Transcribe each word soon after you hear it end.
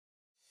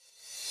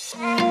Hey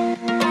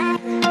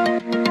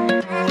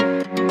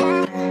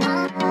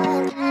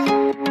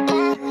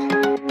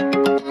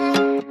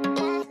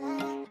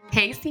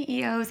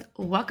CEOs,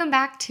 welcome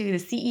back to the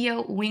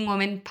CEO Wing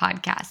Woman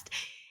podcast.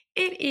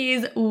 It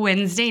is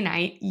Wednesday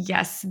night.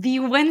 Yes, the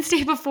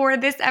Wednesday before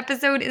this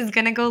episode is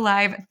going to go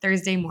live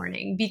Thursday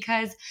morning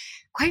because,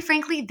 quite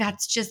frankly,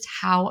 that's just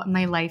how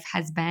my life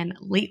has been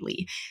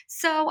lately.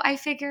 So I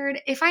figured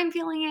if I'm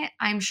feeling it,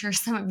 I'm sure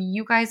some of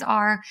you guys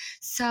are.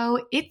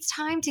 So it's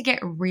time to get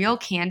real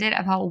candid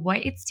about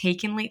what it's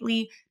taken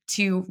lately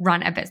to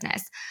run a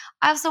business.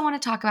 I also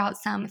want to talk about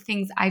some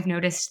things I've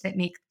noticed that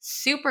make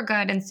super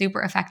good and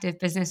super effective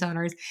business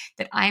owners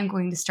that I'm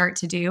going to start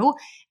to do.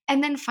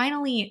 And then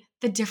finally,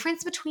 the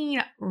difference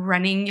between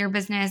running your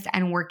business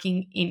and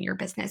working in your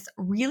business,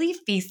 really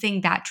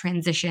facing that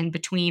transition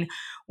between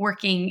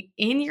working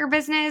in your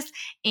business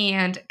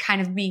and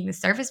kind of being the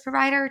service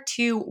provider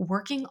to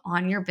working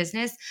on your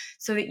business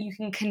so that you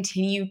can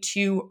continue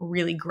to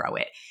really grow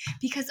it.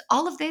 Because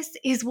all of this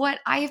is what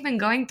I have been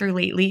going through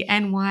lately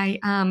and why,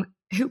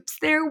 oops,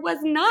 there was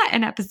not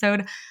an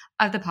episode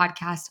of the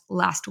podcast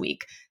last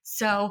week.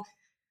 So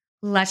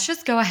let's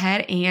just go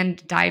ahead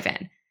and dive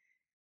in.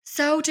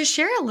 So, to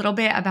share a little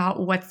bit about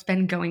what's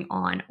been going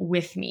on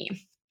with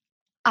me,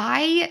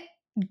 I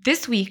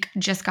this week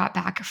just got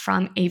back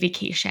from a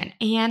vacation,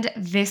 and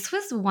this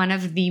was one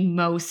of the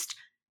most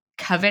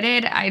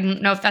coveted, I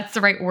don't know if that's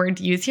the right word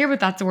to use here, but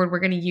that's the word we're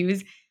going to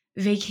use,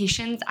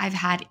 vacations I've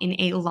had in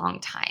a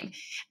long time.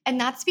 And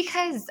that's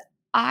because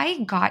I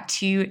got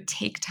to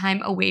take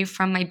time away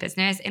from my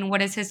business in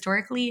what is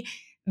historically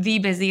the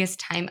busiest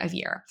time of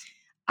year.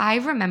 I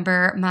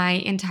remember my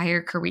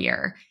entire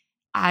career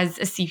as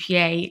a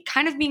CPA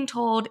kind of being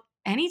told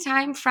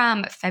anytime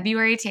from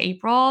February to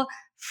April,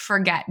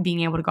 forget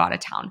being able to go out of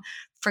town,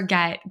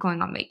 forget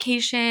going on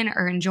vacation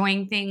or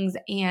enjoying things.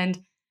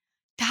 And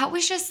that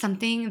was just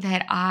something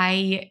that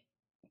I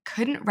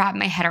couldn't wrap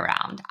my head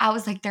around. I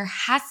was like, there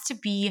has to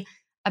be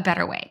a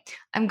better way.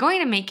 I'm going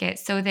to make it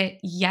so that,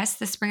 yes,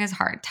 the spring is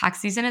hard. Tax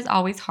season is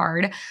always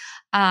hard.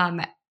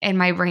 And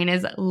my brain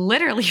is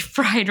literally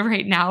fried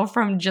right now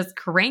from just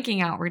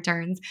cranking out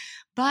returns.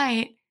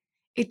 But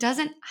it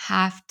doesn't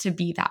have to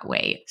be that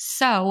way.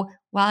 So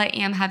while I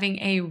am having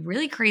a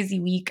really crazy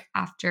week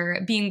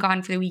after being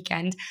gone for the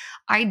weekend,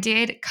 I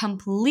did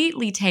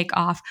completely take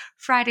off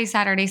Friday,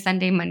 Saturday,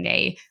 Sunday,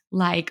 Monday,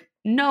 like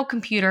no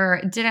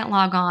computer, didn't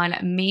log on,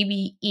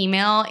 maybe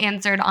email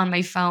answered on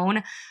my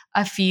phone,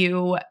 a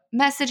few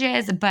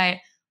messages. But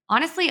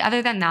honestly,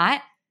 other than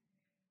that,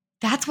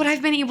 that's what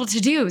I've been able to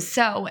do.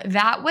 So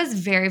that was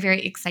very,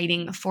 very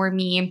exciting for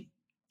me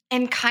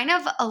and kind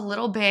of a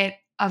little bit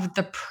of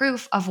the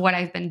proof of what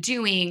I've been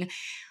doing.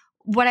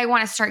 What I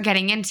want to start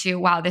getting into,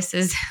 wow, this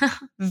is a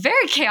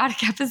very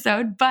chaotic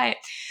episode, but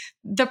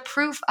the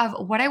proof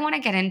of what I want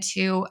to get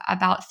into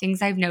about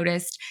things I've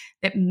noticed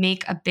that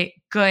make a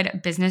good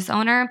business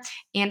owner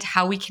and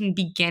how we can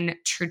begin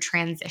to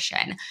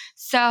transition.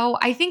 So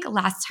I think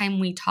last time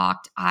we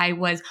talked, I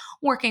was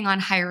working on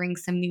hiring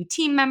some new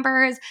team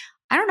members.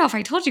 I don't know if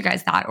I told you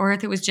guys that or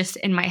if it was just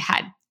in my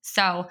head.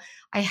 So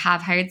I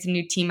have hired some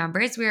new team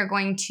members. We are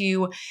going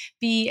to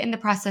be in the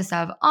process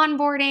of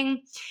onboarding.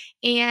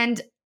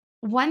 And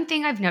one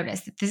thing I've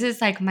noticed, this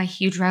is like my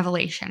huge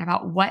revelation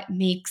about what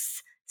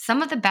makes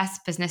some of the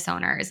best business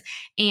owners.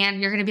 And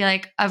you're going to be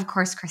like, of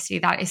course, Christy,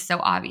 that is so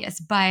obvious.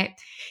 But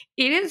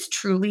it is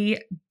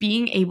truly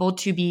being able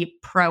to be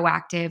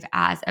proactive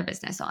as a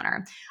business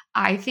owner.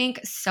 I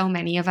think so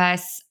many of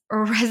us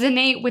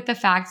resonate with the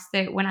fact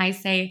that when I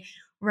say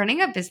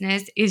running a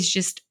business is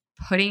just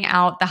putting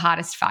out the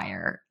hottest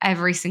fire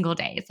every single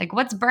day. It's like,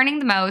 what's burning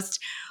the most?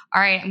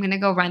 All right, I'm going to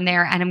go run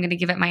there and I'm going to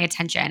give it my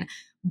attention.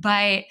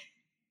 But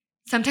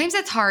sometimes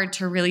it's hard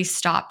to really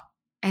stop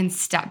and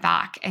step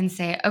back and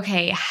say,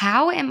 okay,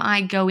 how am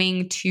I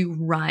going to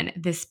run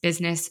this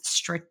business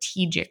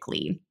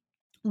strategically?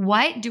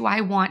 What do I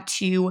want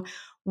to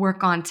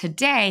work on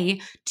today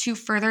to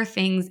further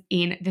things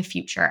in the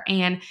future?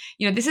 And,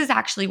 this is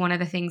actually one of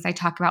the things I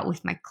talk about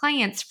with my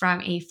clients from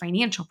a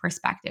financial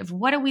perspective.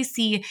 What do we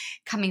see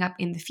coming up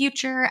in the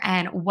future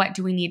and what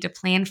do we need to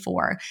plan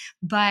for?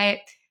 But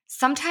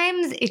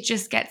sometimes it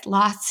just gets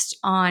lost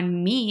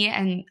on me,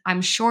 and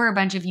I'm sure a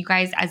bunch of you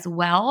guys as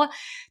well,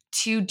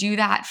 to do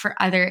that for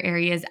other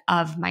areas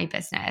of my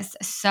business.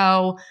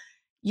 So,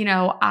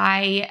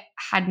 I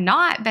had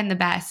not been the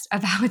best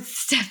about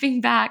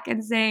stepping back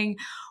and saying,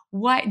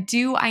 what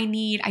do I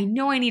need? I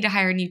know I need to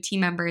hire new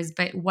team members,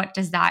 but what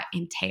does that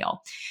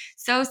entail?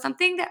 So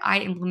something that I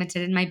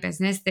implemented in my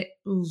business that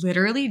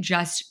literally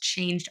just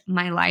changed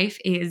my life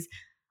is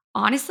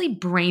honestly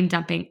brain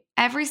dumping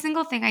every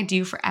single thing I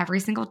do for every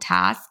single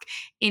task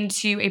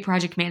into a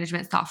project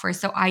management software.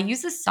 So I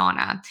use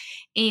Asana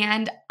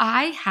and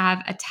I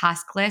have a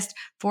task list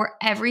for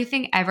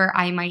everything ever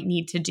I might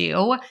need to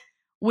do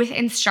with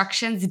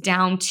instructions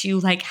down to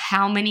like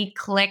how many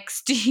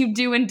clicks do you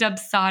do in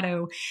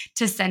Dubsado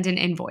to send an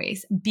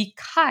invoice,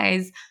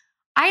 because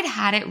I'd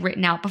had it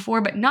written out before,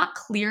 but not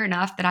clear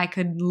enough that I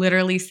could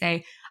literally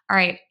say, all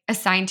right,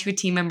 assign to a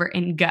team member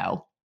and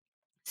go.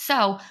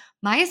 So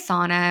my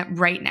Asana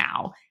right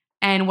now,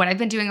 and what I've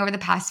been doing over the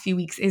past few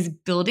weeks is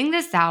building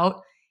this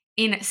out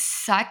in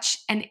such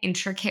an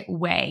intricate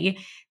way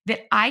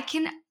that I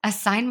can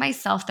assign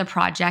myself the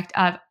project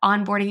of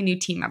onboarding a new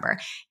team member.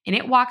 And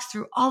it walks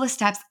through all the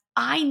steps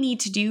I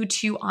need to do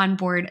to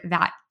onboard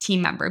that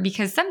team member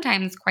because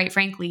sometimes, quite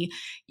frankly,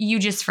 you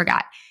just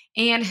forgot.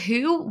 And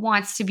who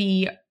wants to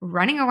be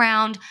running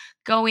around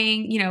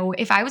going,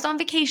 if I was on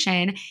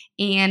vacation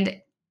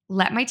and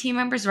let my team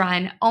members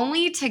run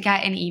only to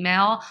get an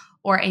email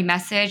or a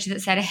message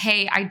that said,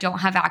 hey, I don't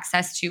have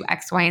access to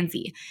X, Y, and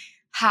Z.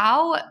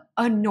 How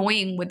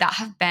annoying would that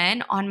have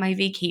been on my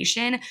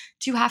vacation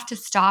to have to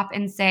stop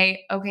and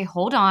say, okay,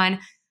 hold on,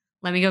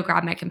 let me go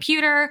grab my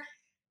computer,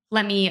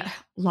 let me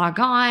log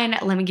on,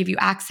 let me give you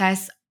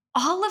access.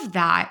 All of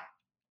that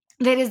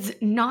is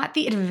not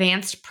the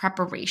advanced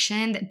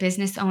preparation that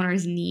business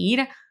owners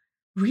need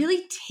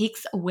really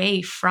takes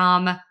away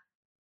from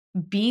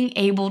being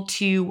able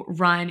to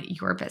run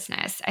your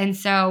business. And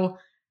so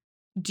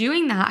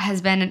doing that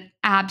has been an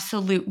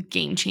absolute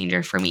game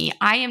changer for me.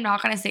 I am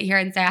not going to sit here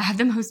and say I have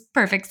the most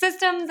perfect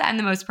systems and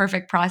the most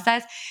perfect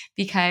process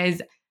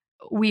because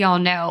we all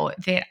know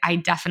that I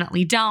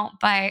definitely don't,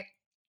 but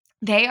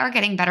they are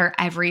getting better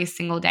every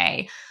single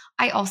day.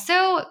 I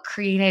also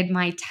created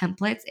my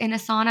templates in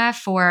Asana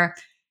for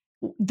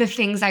the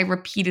things I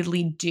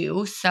repeatedly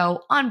do.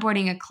 So,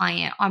 onboarding a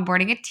client,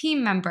 onboarding a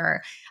team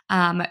member,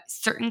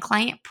 certain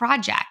client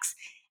projects.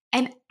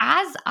 And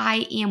as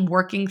I am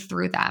working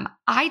through them,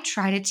 I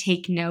try to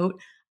take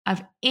note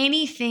of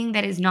anything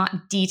that is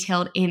not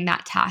detailed in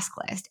that task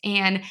list.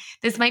 And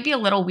this might be a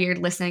little weird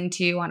listening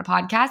to on a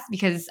podcast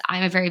because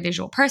I'm a very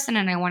visual person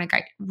and I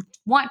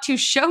want to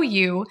show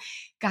you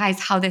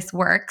guys how this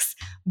works.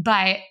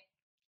 But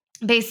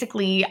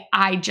basically,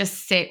 I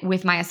just sit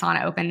with my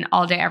Asana open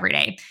all day, every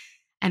day.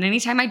 And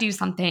anytime I do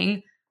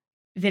something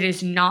that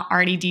is not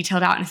already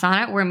detailed out in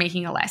Asana, we're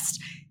making a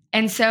list.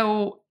 And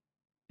so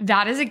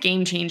that is a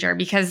game changer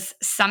because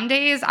some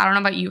days, I don't know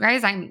about you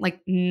guys, I'm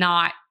like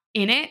not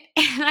in it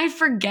and I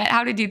forget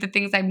how to do the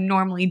things I've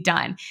normally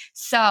done.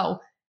 So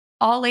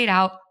all laid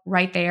out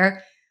right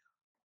there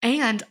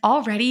and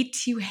all ready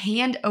to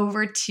hand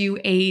over to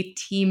a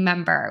team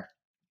member.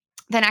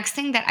 The next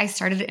thing that I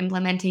started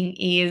implementing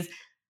is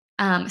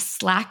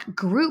Slack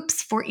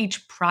groups for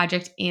each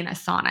project in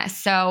Asana.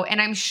 So,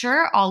 and I'm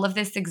sure all of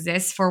this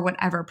exists for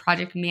whatever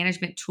project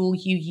management tool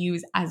you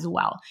use as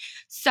well.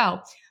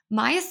 So,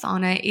 my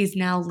Asana is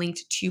now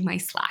linked to my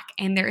Slack,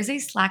 and there is a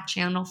Slack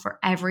channel for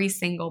every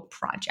single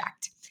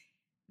project.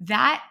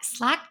 That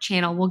Slack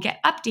channel will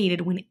get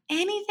updated when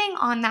anything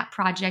on that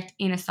project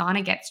in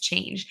Asana gets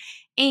changed.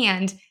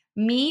 And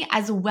me,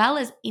 as well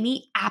as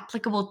any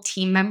applicable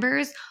team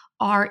members,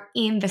 are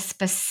in the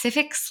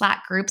specific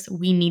Slack groups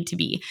we need to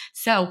be.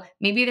 So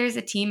maybe there's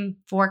a team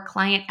for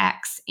client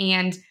X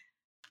and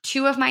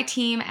two of my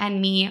team and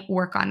me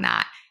work on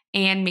that.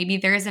 And maybe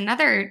there's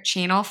another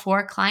channel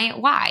for client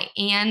Y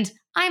and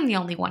I'm the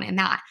only one in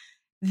that.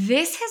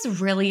 This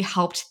has really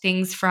helped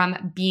things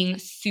from being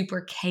super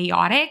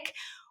chaotic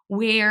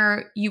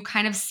where you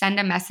kind of send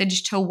a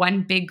message to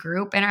one big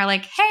group and are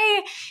like,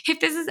 hey, if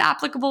this is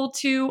applicable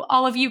to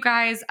all of you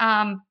guys,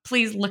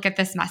 please look at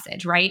this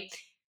message, right?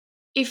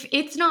 If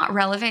it's not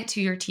relevant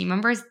to your team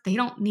members, they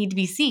don't need to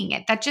be seeing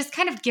it. That just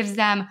kind of gives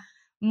them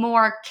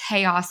more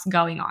chaos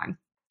going on.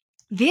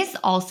 This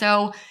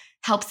also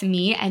helps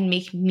me and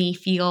make me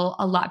feel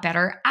a lot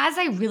better as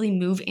I really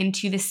move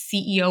into the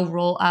CEO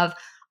role of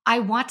I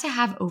want to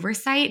have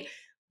oversight,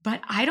 but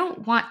I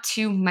don't want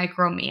to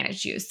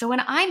micromanage you. So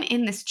when I'm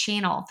in this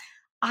channel,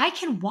 I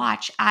can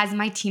watch as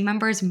my team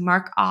members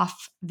mark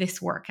off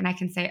this work and I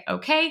can say,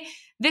 okay,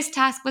 this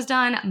task was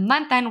done,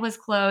 month end was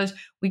closed,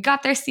 we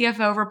got their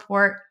CFO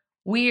report,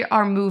 we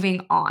are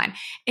moving on.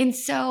 And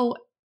so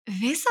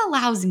this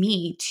allows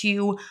me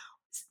to,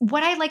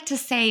 what I like to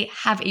say,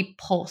 have a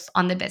pulse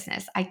on the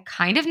business. I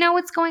kind of know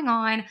what's going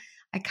on,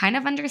 I kind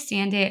of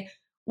understand it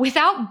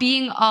without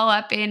being all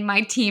up in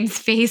my team's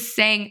face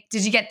saying,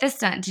 did you get this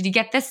done? Did you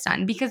get this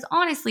done? Because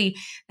honestly,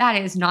 that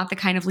is not the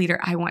kind of leader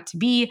I want to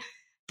be.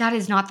 That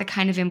is not the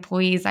kind of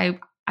employees I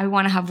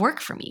want to have work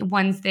for me,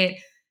 ones that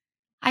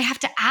I have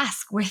to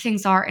ask where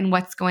things are and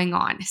what's going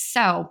on.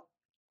 So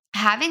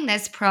having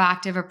this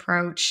proactive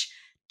approach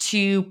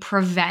to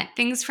prevent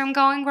things from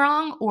going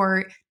wrong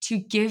or to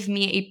give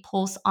me a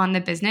pulse on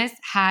the business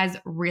has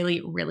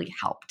really, really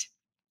helped.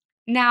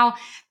 Now,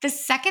 the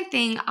second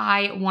thing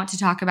I want to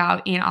talk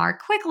about in our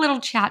quick little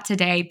chat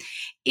today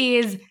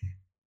is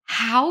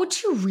how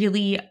to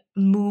really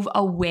move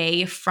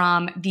away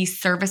from the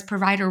service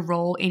provider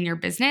role in your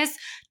business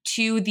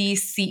to the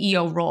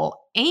CEO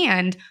role.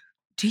 And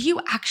do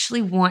you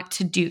actually want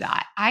to do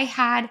that? I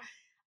had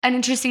an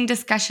interesting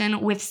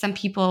discussion with some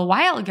people a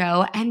while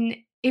ago, and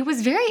it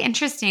was very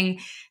interesting.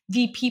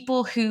 The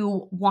people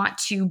who want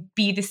to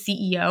be the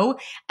CEO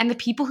and the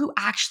people who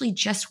actually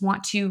just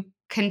want to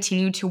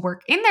continue to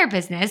work in their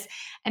business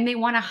and they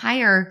want to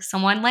hire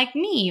someone like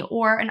me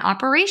or an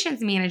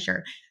operations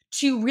manager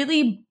to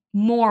really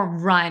more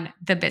run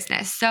the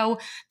business. So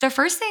the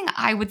first thing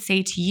I would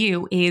say to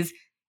you is,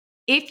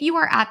 if you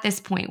are at this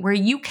point where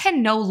you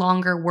can no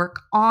longer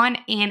work on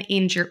and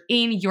in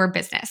your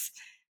business,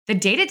 the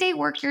day-to-day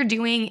work you're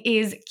doing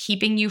is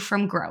keeping you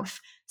from growth.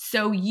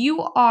 So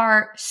you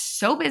are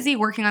so busy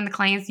working on the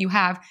clients you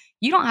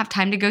don't have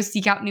time to go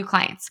seek out new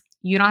clients.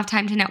 You don't have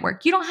time to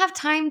network. You don't have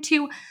time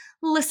to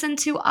listen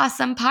to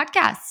awesome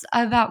podcasts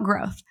about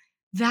growth.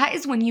 That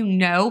is when you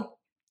know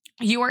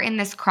you are in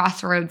this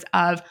crossroads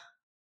of,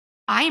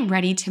 I am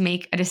ready to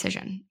make a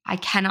decision. I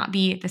cannot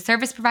be the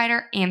service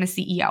provider and the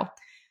CEO.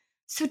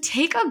 So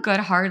take a good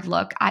hard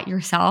look at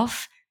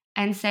yourself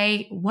and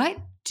say, what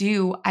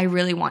do I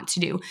really want to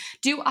do?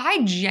 Do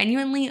I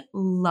genuinely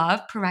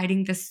love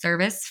providing this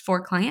service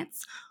for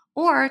clients,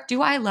 or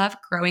do I love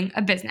growing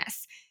a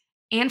business?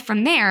 And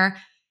from there,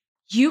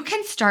 you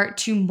can start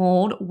to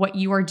mold what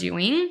you are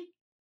doing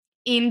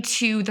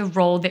into the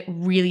role that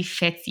really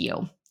fits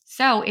you.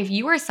 So if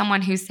you are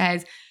someone who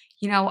says,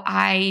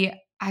 I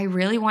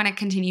really want to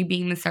continue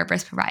being the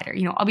service provider.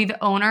 I'll be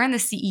the owner and the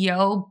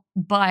CEO,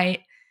 but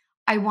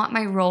I want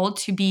my role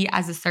to be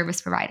as a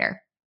service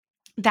provider.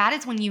 That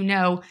is when you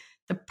know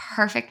the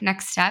perfect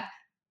next step.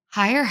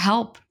 Hire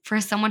help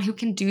for someone who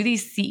can do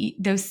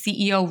those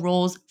CEO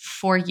roles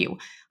for you.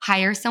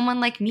 Hire someone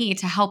like me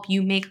to help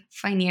you make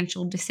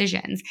financial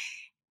decisions.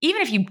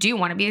 Even if you do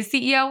want to be a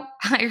CEO,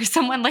 hire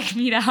someone like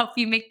me to help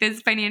you make those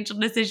financial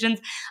decisions,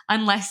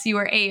 unless you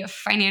are a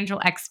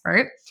financial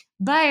expert.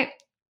 But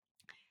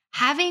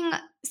having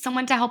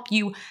someone to help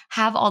you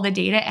have all the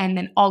data, and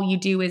then all you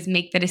do is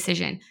make the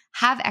decision.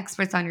 Have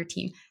experts on your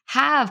team.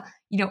 Have,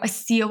 a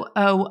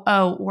COO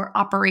or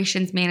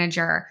operations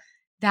manager.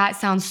 That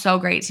sounds so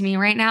great to me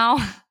right now.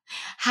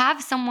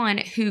 Have someone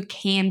who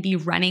can be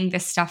running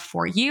this stuff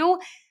for you,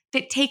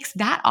 that takes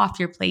that off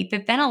your plate,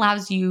 that then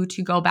allows you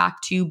to go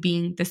back to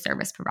being the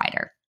service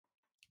provider.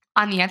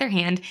 On the other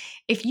hand,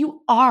 if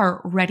you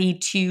are ready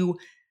to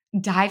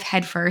dive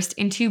headfirst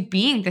into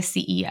being the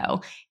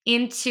CEO,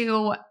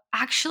 into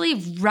actually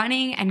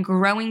running and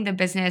growing the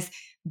business,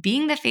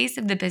 being the face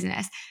of the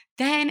business,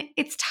 then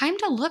it's time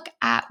to look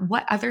at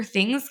what other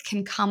things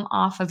can come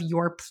off of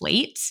your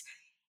plate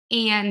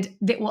and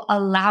that will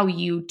allow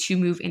you to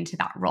move into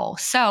that role.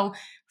 So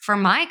for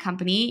my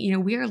company,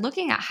 we are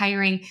looking at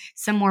hiring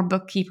some more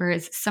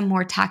bookkeepers, some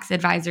more tax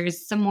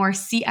advisors, some more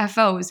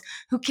CFOs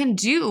who can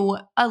do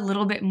a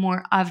little bit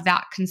more of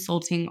that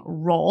consulting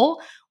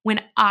role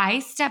when I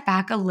step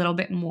back a little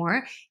bit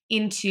more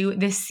into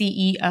the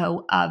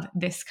CEO of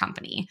this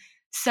company.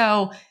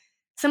 So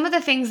some of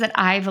the things that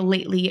I've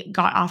lately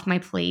got off my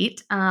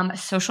plate,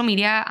 social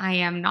media. I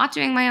am not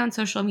doing my own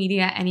social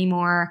media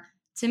anymore.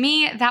 To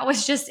me, that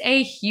was just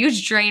a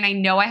huge drain. I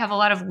know I have a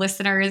lot of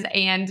listeners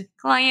and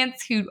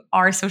clients who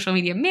are social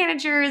media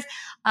managers.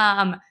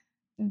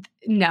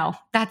 No,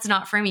 that's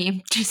not for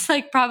me. Just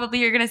like probably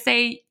you're going to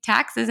say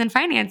taxes and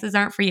finances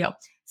aren't for you.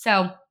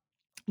 So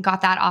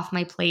got that off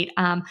my plate.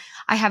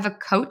 I have a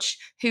coach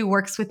who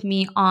works with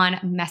me on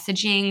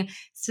messaging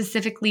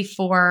specifically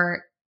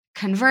for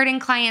converting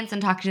clients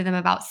and talking to them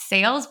about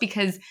sales,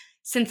 because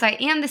since I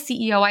am the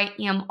CEO, I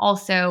am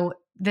also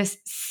this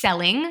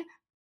selling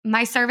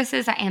my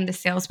services. I am the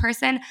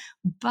salesperson,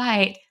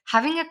 but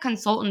having a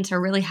consultant to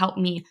really help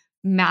me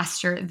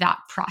master that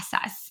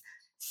process.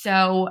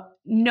 So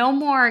no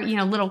more,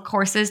 little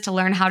courses to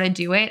learn how to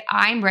do it.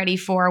 I'm ready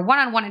for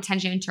one-on-one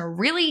attention to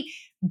really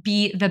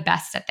be the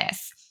best at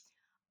this.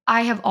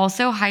 I have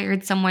also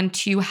hired someone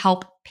to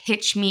help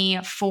pitch me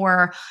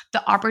for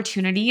the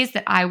opportunities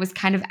that I was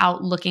kind of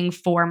out looking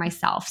for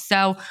myself.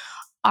 So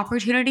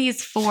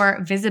opportunities for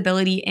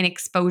visibility and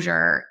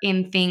exposure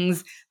in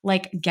things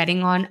like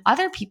getting on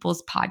other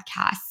people's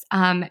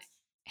podcasts.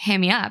 Hit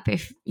me up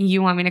if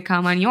you want me to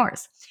come on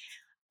yours.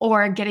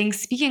 Or getting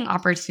speaking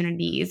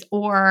opportunities,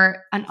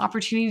 or an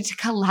opportunity to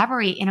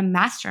collaborate in a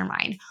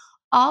mastermind.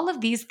 All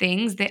of these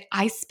things that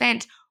I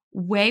spent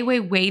way, way,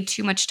 way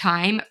too much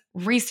time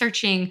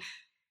researching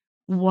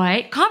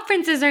what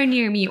conferences are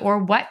near me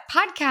or what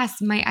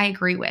podcasts might I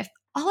agree with.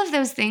 All of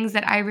those things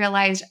that I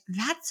realized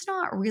that's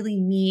not really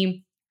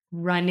me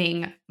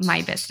running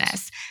my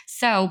business.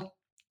 So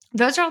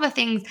those are all the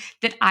things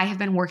that I have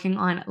been working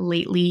on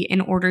lately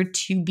in order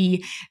to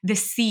be the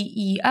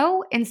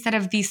CEO instead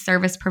of the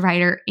service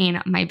provider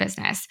in my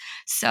business.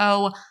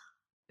 So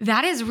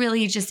that is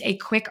really just a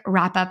quick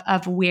wrap up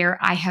of where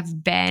I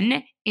have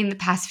been in the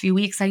past few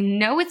weeks. I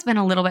know it's been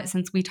a little bit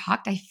since we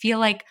talked. I feel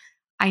like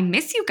I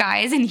miss you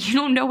guys and you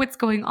don't know what's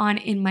going on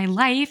in my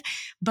life,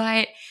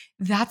 but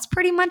that's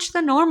pretty much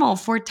the normal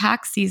for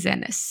tax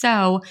season.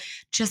 So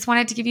just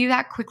wanted to give you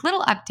that quick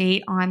little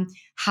update on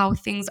how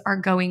things are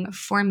going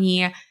for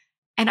me.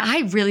 And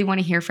I really want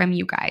to hear from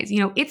you guys.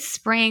 It's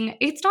spring.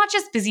 It's not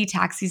just busy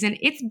tax season.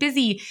 It's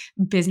busy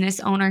business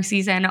owner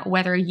season,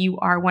 whether you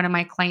are one of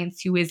my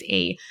clients who is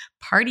a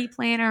party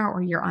planner,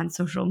 or you're on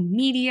social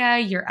media,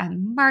 you're a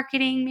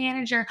marketing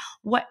manager,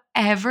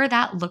 whatever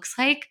that looks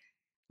like.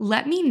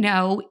 Let me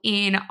know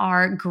in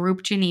our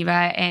group Geneva.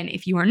 And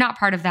if you are not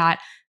part of that,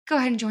 go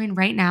ahead and join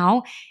right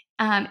now.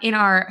 in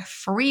our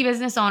free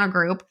business owner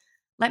group.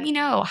 Let me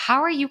know,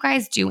 how are you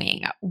guys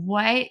doing?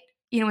 What,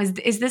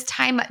 is this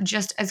time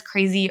just as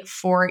crazy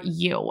for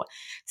you?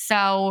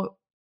 So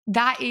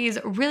that is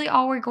really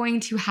all we're going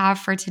to have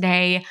for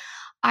today.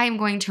 I am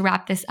going to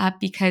wrap this up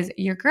because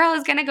your girl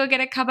is going to go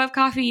get a cup of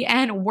coffee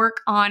and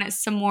work on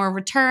some more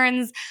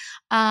returns.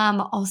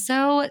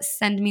 Also,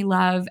 send me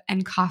love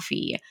and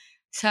coffee.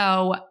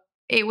 So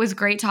it was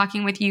great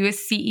talking with you as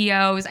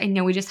CEOs. I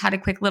know we just had a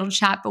quick little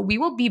chat, but we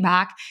will be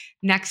back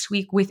next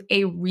week with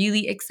a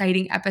really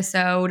exciting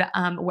episode.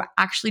 We're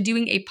actually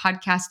doing a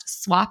podcast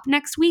swap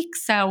next week.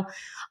 So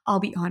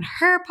I'll be on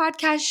her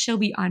podcast. She'll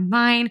be on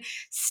mine.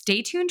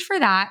 Stay tuned for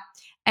that.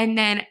 And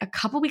then a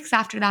couple weeks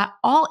after that,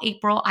 all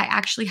April, I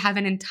actually have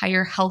an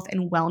entire health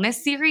and wellness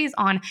series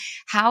on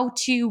how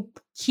to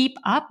keep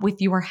up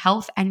with your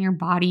health and your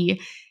body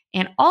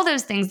and all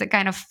those things that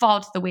kind of fall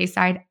to the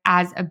wayside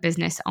as a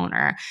business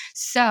owner.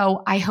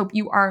 So I hope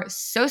you are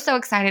so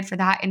excited for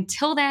that.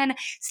 Until then,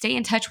 stay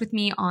in touch with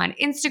me on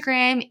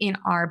Instagram in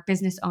our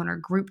business owner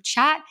group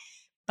chat.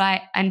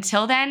 But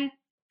until then,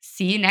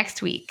 see you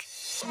next week.